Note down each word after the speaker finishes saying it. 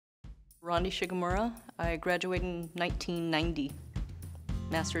Rhondi Shigemura. I graduated in 1990,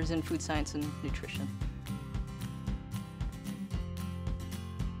 Master's in Food Science and Nutrition.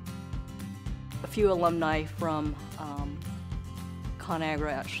 A few alumni from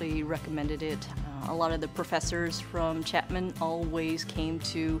ConAgra actually recommended it. A lot of the professors from Chapman always came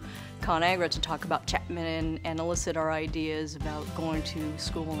to ConAgra to talk about Chapman and elicit our ideas about going to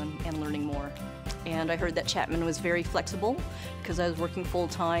school and learning more. And I heard that Chapman was very flexible because I was working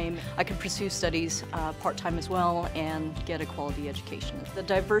full-time. I could pursue studies part-time as well and get a quality education. The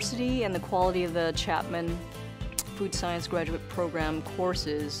diversity and the quality of the Chapman Food Science Graduate Program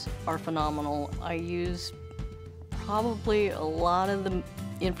courses are phenomenal. I use probably a lot of the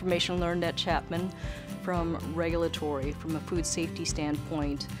information learned at Chapman from regulatory, from a food safety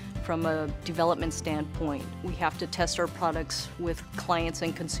standpoint, from a development standpoint. We have to test our products with clients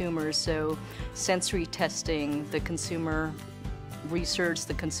and consumers, so sensory testing, the consumer research,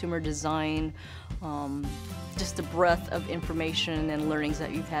 the consumer design, just the breadth of information and learnings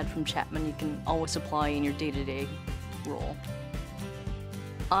that you've had from Chapman you can always apply in your day-to-day role.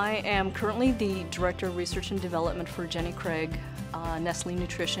 I am currently the Director of Research and Development for Jenny Craig, Nestle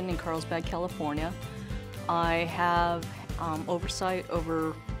Nutrition in Carlsbad, California. I have oversight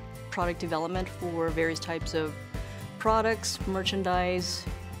over product development for various types of products, merchandise,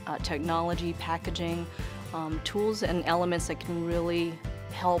 technology, packaging, tools and elements that can really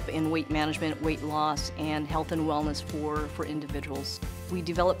help in weight management, weight loss, and health and wellness for individuals. We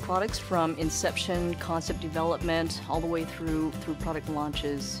develop products from inception, concept development, all the way through product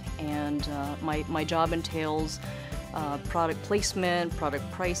launches, and my job entails product placement, product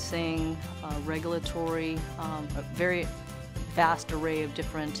pricing, regulatory, a very vast array of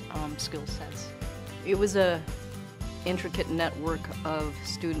different skill sets. It was a intricate network of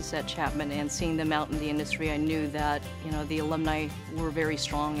students at Chapman, and seeing them out in the industry, I knew that the alumni were very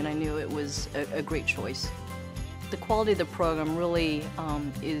strong, and I knew it was a great choice. The quality of the program really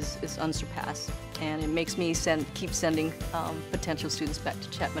is unsurpassed, and it makes me keep sending potential students back to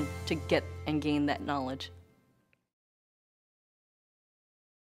Chapman to get and gain that knowledge.